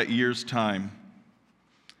 after that year's time,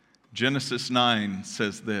 Genesis 9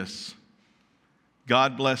 says this,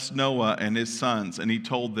 God blessed Noah and his sons, and he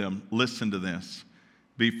told them, listen to this,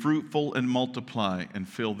 be fruitful and multiply and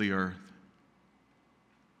fill the earth.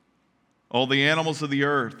 All the animals of the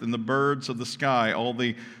earth and the birds of the sky, all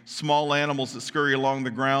the small animals that scurry along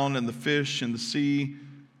the ground and the fish in the sea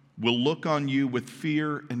will look on you with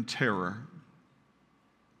fear and terror.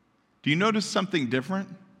 Do you notice something different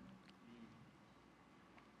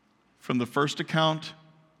from the first account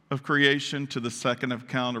of creation to the second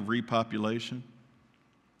account of repopulation?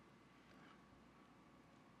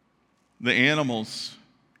 The animals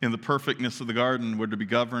in the perfectness of the garden were to be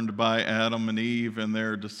governed by Adam and Eve and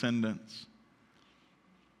their descendants.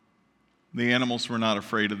 The animals were not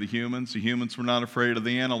afraid of the humans. The humans were not afraid of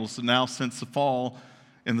the animals. And now, since the fall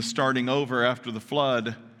and the starting over after the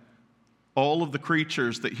flood, all of the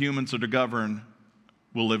creatures that humans are to govern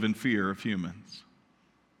will live in fear of humans.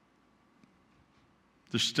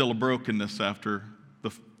 There's still a brokenness after the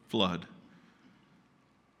flood.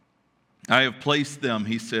 I have placed them,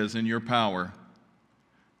 he says, in your power.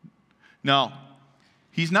 Now,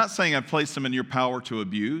 he's not saying I've placed them in your power to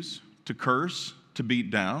abuse, to curse, to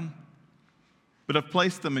beat down, but I've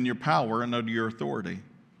placed them in your power and under your authority.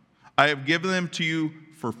 I have given them to you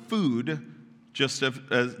for food, just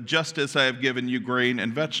as I have given you grain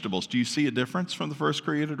and vegetables. Do you see a difference from the first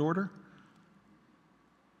created order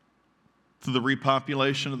to the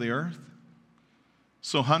repopulation of the earth?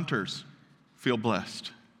 So hunters, feel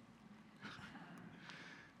blessed.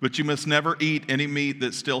 But you must never eat any meat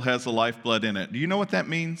that still has the lifeblood in it. Do you know what that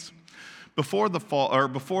means? Before the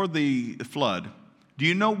flood, do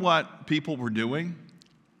you know what people were doing?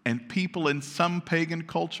 And people in some pagan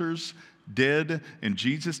cultures did in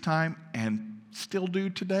Jesus' time and still do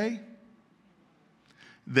today?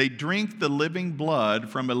 They drink the blood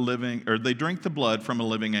from a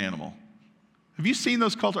living animal. Have you seen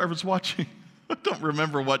those cultures? I was watching, I don't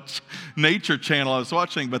remember what nature channel I was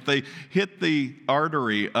watching, but they hit the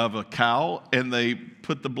artery of a cow and they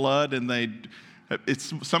put the blood and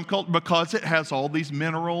it's some cult because it has all these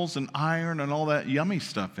minerals and iron and all that yummy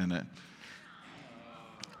stuff in it.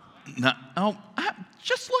 Now,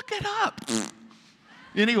 just look it up.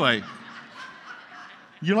 Anyway,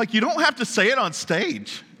 you're like, you don't have to say it on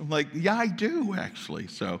stage. I'm like, yeah, I do actually.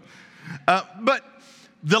 So, but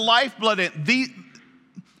the lifeblood,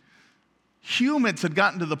 humans had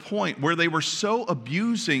gotten to the point where they were so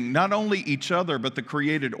abusing not only each other, but the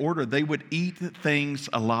created order, they would eat things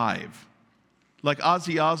alive. Like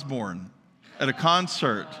Ozzy Osbourne at a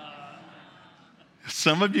concert.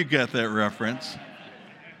 Some of you get that reference.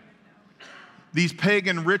 these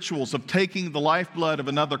pagan rituals of taking the lifeblood of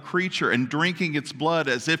another creature and drinking its blood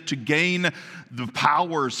as if to gain the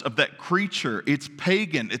powers of that creature. It's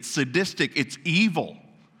pagan, it's sadistic, it's evil,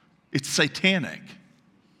 it's satanic.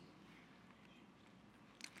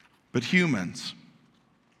 But humans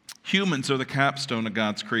are the capstone of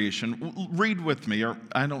God's creation. Read with me, or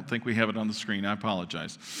I don't think we have it on the screen, I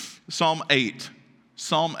apologize. Psalm 8.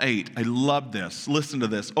 I love this. Listen to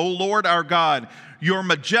this. O Lord our God, your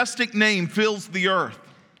majestic name fills the earth.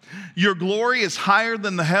 Your glory is higher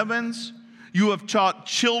than the heavens. You have taught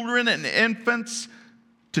children and infants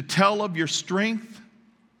to tell of your strength.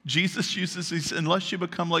 Jesus uses these, unless you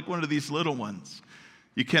become like one of these little ones,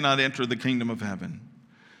 you cannot enter the kingdom of heaven.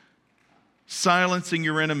 Silencing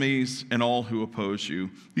your enemies and all who oppose you.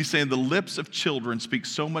 He's saying the lips of children speak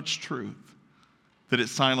so much truth that it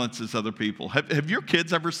silences other people. Have your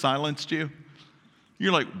kids ever silenced you?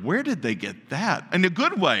 You're like, where did they get that? In a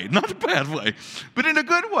good way, not a bad way, but in a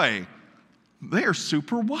good way. They are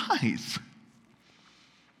super wise.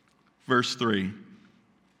 Verse 3.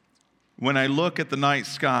 When I look at the night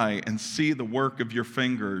sky and see the work of your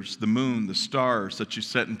fingers, the moon, the stars that you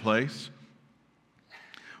set in place,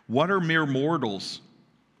 what are mere mortals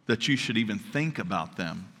that you should even think about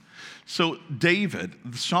them? So David,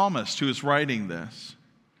 the psalmist who is writing this,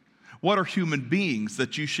 what are human beings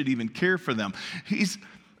that you should even care for them? He's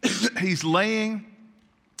laying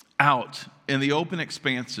out in the open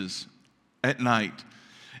expanses at night.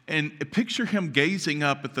 And picture him gazing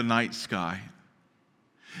up at the night sky.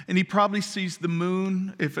 And he probably sees the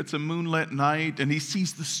moon, if it's a moonlit night, and he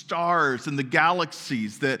sees the stars and the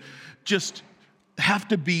galaxies that just have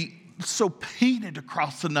to be so painted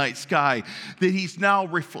across the night sky that he's now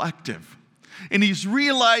reflective. And he's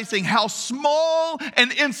realizing how small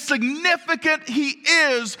and insignificant he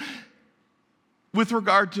is with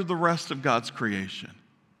regard to the rest of God's creation.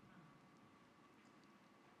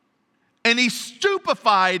 And he's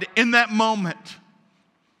stupefied in that moment.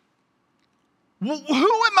 Who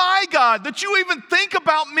am I, God, that you even think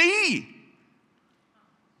about me?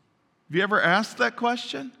 Have you ever asked that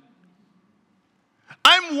question?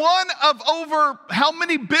 I'm one of over how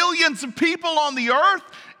many billions of people on the earth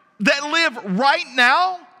that live right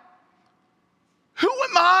now? Who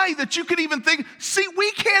am I that you could even think? See,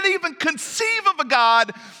 we can't even conceive of a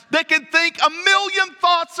God that can think a million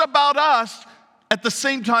thoughts about us at the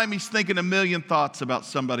same time he's thinking a million thoughts about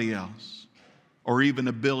somebody else, or even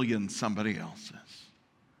a billion somebody else's.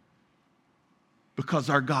 Because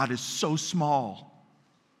our God is so small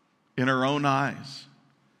in our own eyes.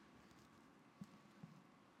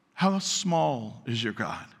 How small is your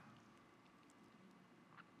God?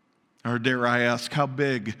 Or dare I ask, how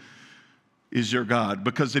big is your God?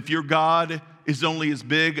 Because if your God is only as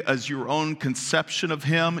big as your own conception of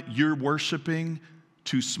him, you're worshiping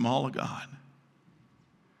too small a God.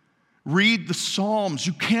 Read the Psalms.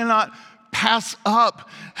 You cannot pass up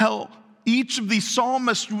how each of these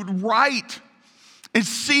psalmists would write and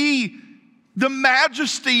see the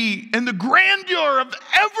majesty and the grandeur of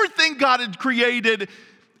everything God had created,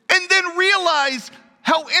 and then realize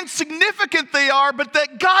how insignificant they are, but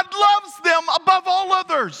that God loves them above all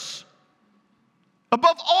others,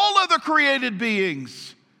 above all other created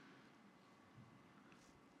beings.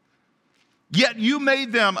 Yet you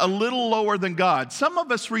made them a little lower than God. Some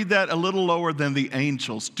of us read that a little lower than the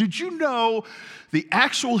angels. Did you know the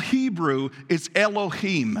actual Hebrew is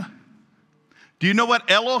Elohim? Do you know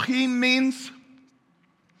what Elohim means?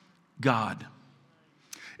 God.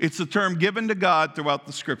 It's a term given to God throughout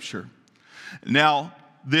the scripture. Now,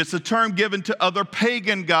 there's a term given to other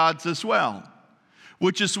pagan gods as well,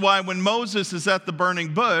 which is why when Moses is at the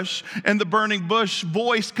burning bush and the burning bush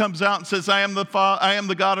voice comes out and says, I am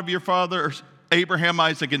the God of your father Abraham,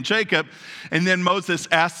 Isaac, and Jacob. And then Moses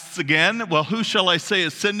asks again, well, who shall I say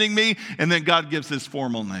is sending me? And then God gives his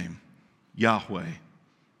formal name, Yahweh,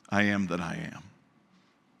 I am that I am.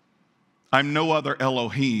 I'm no other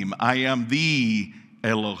Elohim. I am the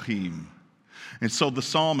Elohim. And so the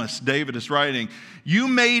psalmist, David, is writing, you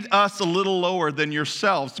made us a little lower than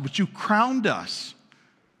yourselves, but you crowned us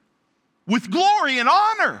with glory and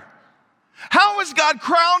honor. How has God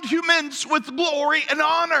crowned humans with glory and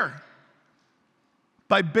honor?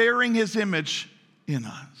 By bearing his image in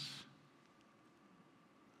us.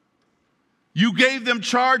 You gave them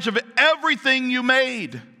charge of everything you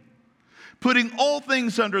made, putting all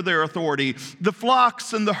things under their authority, the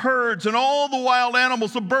flocks and the herds and all the wild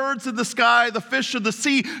animals, the birds of the sky, the fish of the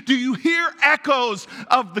sea. Do you hear echoes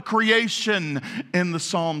of the creation in the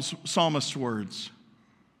psalmist's words?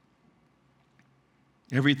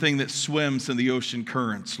 Everything that swims in the ocean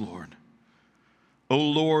currents, Lord. O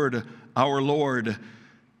Lord, our Lord,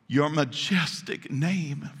 Your majestic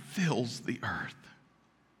name fills the earth.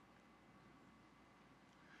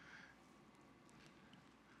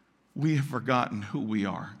 We have forgotten who we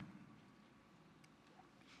are.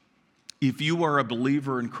 If you are a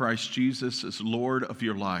believer in Christ Jesus as Lord of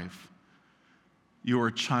your life, you are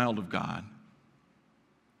a child of God.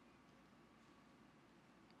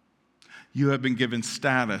 You have been given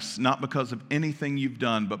status, not because of anything you've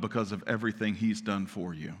done, but because of everything He's done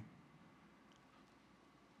for you.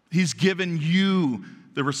 He's given you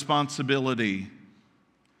the responsibility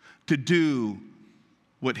to do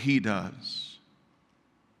what He does.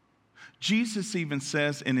 Jesus even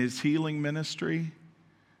says in His healing ministry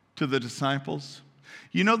to the disciples,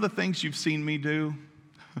 you know the things you've seen me do?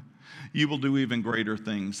 You will do even greater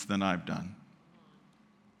things than I've done.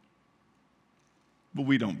 But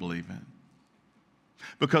we don't believe it.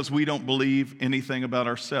 Because we don't believe anything about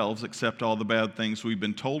ourselves except all the bad things we've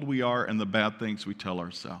been told we are and the bad things we tell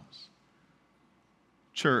ourselves.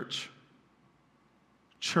 Church,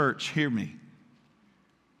 hear me.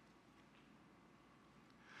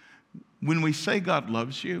 When we say God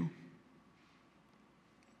loves you,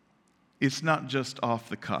 it's not just off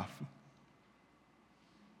the cuff.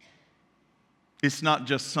 It's not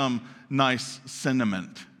just some nice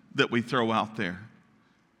sentiment that we throw out there.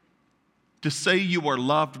 To say you are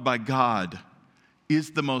loved by God is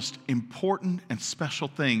the most important and special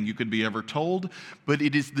thing you could be ever told, but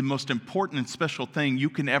it is the most important and special thing you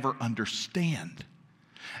can ever understand.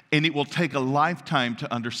 And it will take a lifetime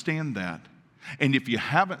to understand that. And if you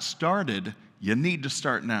haven't started, you need to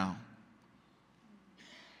start now.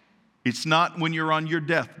 It's not when you're on your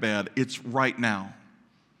deathbed, it's right now.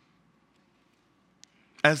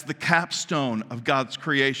 As the capstone of God's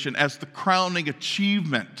creation, as the crowning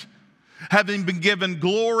achievement, having been given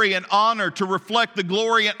glory and honor to reflect the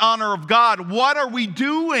glory and honor of God, what are we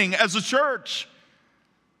doing as a church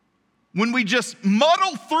when we just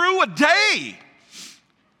muddle through a day,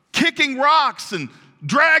 kicking rocks and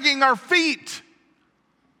dragging our feet,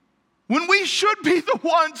 when we should be the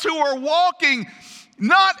ones who are walking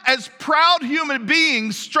not as proud human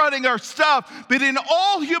beings strutting our stuff, but in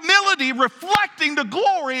all humility reflecting the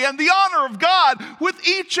glory and the honor of God with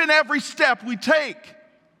each and every step we take?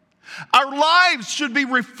 Our lives should be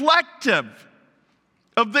reflective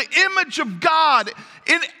of the image of God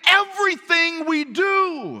in everything we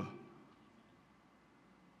do.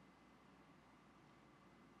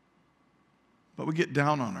 But we get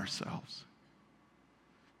down on ourselves.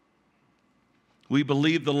 We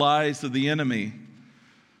believe the lies of the enemy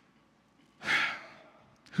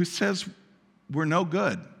who says we're no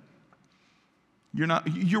good.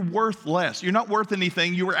 You're worth less. You're not worth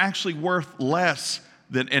anything. You are actually worth less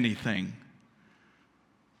than anything.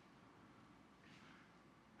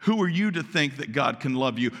 Who are you to think that God can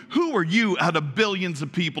love you? Who are you out of billions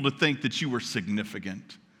of people to think that you are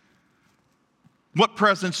significant? What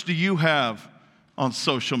presence do you have on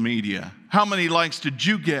social media? How many likes did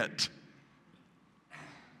you get?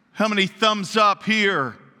 How many thumbs up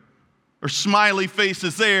here or smiley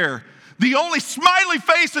faces there? The only smiley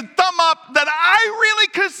face and thumb up that I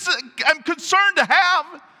really am concerned to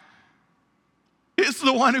have is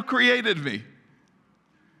the one who created me,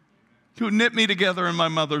 who knit me together in my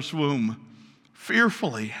mother's womb,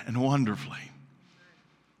 fearfully and wonderfully.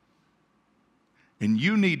 And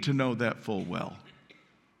you need to know that full well,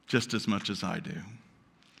 just as much as I do.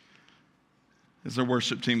 As our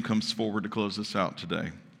worship team comes forward to close us out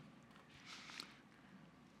today,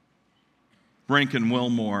 Rankin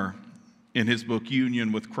Wilmore, in his book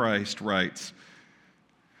Union with Christ, writes,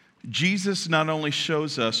 Jesus not only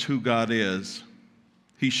shows us who God is,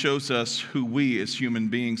 He shows us who we as human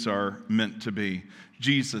beings are meant to be.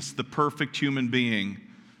 Jesus, the perfect human being.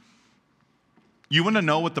 You want to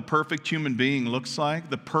know what the perfect human being looks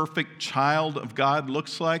like? The perfect child of God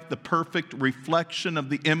looks like? The perfect reflection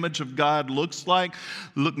of the image of God looks like?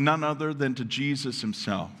 Look none other than to Jesus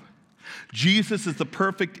Himself. Jesus is the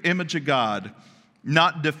perfect image of God,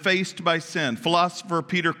 not defaced by sin. Philosopher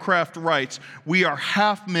Peter Kraft writes, we are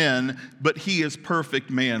half men, but He is perfect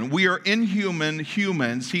man. We are inhuman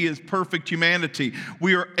humans. He is perfect humanity.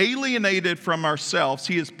 We are alienated from ourselves.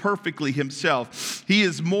 He is perfectly Himself. He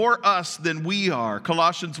is more us than we are.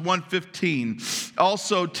 Colossians 1:15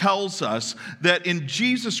 also tells us that in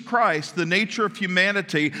Jesus Christ, the nature of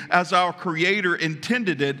humanity as our Creator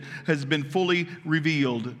intended it has been fully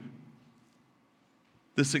revealed.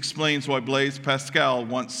 This explains why Blaise Pascal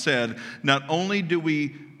once said, not only do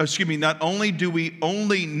we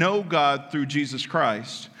only know God through Jesus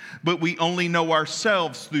Christ, but we only know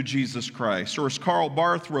ourselves through Jesus Christ. Or as Karl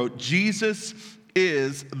Barth wrote, Jesus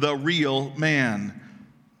is the real man.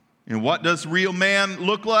 And what does real man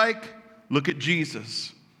look like? Look at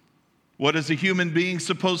Jesus. What is a human being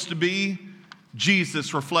supposed to be?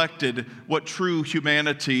 Jesus reflected what true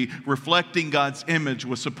humanity, reflecting God's image,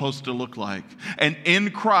 was supposed to look like. And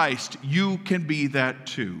in Christ, you can be that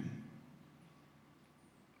too.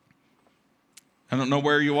 I don't know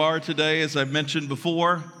where you are today, as I've mentioned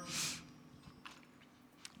before,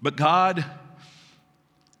 but God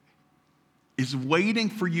is waiting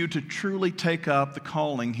for you to truly take up the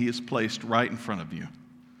calling He has placed right in front of you.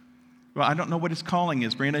 Well, I don't know what His calling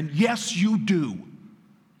is, Brandon. Yes, you do.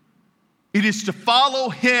 It is to follow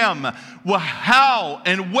Him. Well, how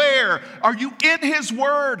and where? Are you in His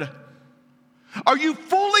Word? Are you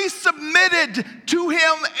fully submitted to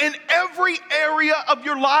Him in every area of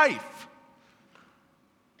your life?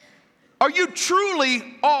 Are you truly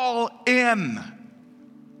all in?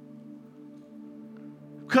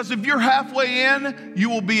 Because if you're halfway in, you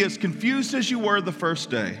will be as confused as you were the first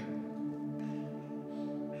day.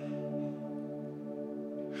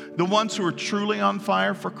 The ones who are truly on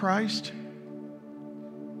fire for Christ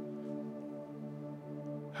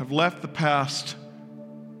have left the past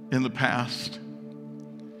in the past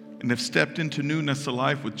and have stepped into newness of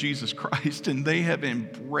life with Jesus Christ, and they have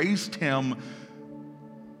embraced Him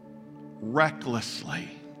recklessly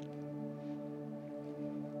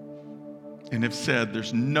and have said,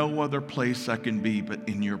 there's no other place I can be but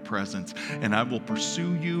in your presence, and I will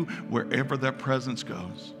pursue you wherever that presence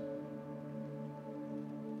goes.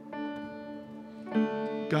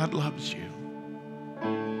 God loves you.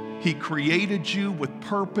 He created you with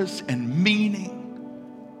purpose and meaning.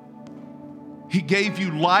 He gave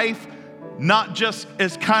you life, not just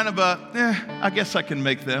as kind of I guess I can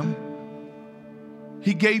make them.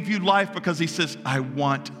 He gave you life because He says, I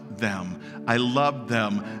want them. I love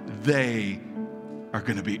them. They are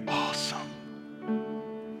going to be awesome.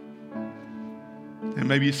 And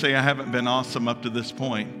maybe you say, I haven't been awesome up to this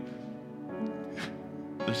point.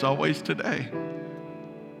 There's always today.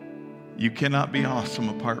 You cannot be awesome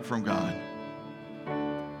apart from God.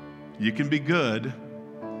 You can be good,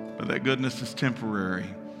 but that goodness is temporary.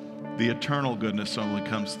 The eternal goodness only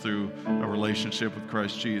comes through a relationship with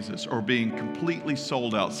Christ Jesus, or being completely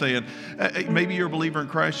sold out, saying, maybe you're a believer in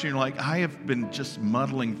Christ and you're like, I have been just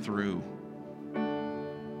muddling through.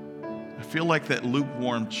 I feel like that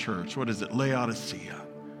lukewarm church. What is it? Laodicea.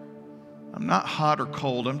 I'm not hot or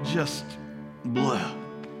cold. I'm just blah.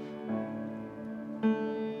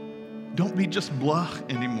 Don't be just blah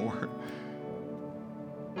anymore.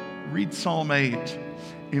 Read Psalm 8.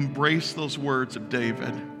 Embrace those words of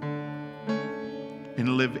David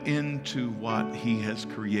and live into what He has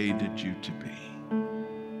created you to be.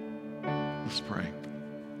 Let's pray.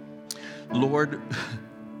 Lord,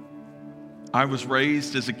 I was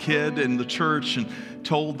raised as a kid in the church and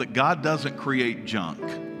told that God doesn't create junk.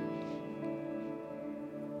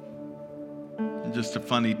 Just a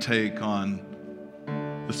funny take on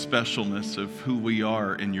the specialness of who we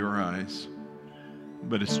are in your eyes.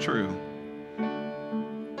 But it's true.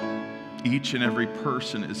 Each and every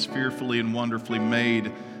person is fearfully and wonderfully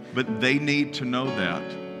made, but they need to know that.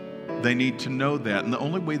 They need to know that. And the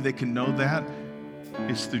only way they can know that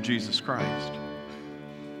is through Jesus Christ.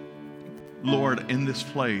 Lord, in this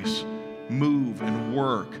place, move and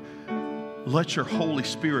work. Let your Holy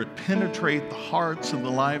Spirit penetrate the hearts and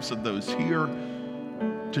the lives of those here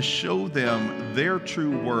to show them their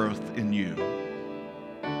true worth in you.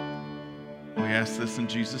 We ask this in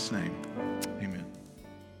Jesus' name. Amen.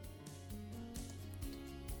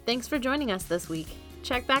 Thanks for joining us this week.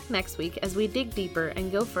 Check back next week as we dig deeper and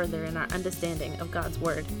go further in our understanding of God's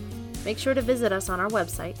Word. Make sure to visit us on our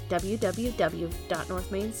website,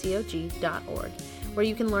 www.northmaincog.org, where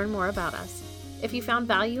you can learn more about us. If you found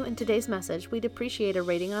value in today's message, we'd appreciate a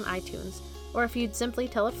rating on iTunes, or if you'd simply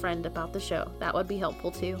tell a friend about the show, that would be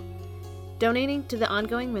helpful too. Donating to the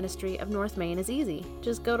ongoing ministry of North Main is easy.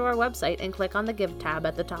 Just go to our website and click on the Give tab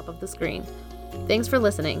at the top of the screen. Thanks for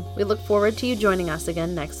listening. We look forward to you joining us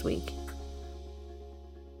again next week.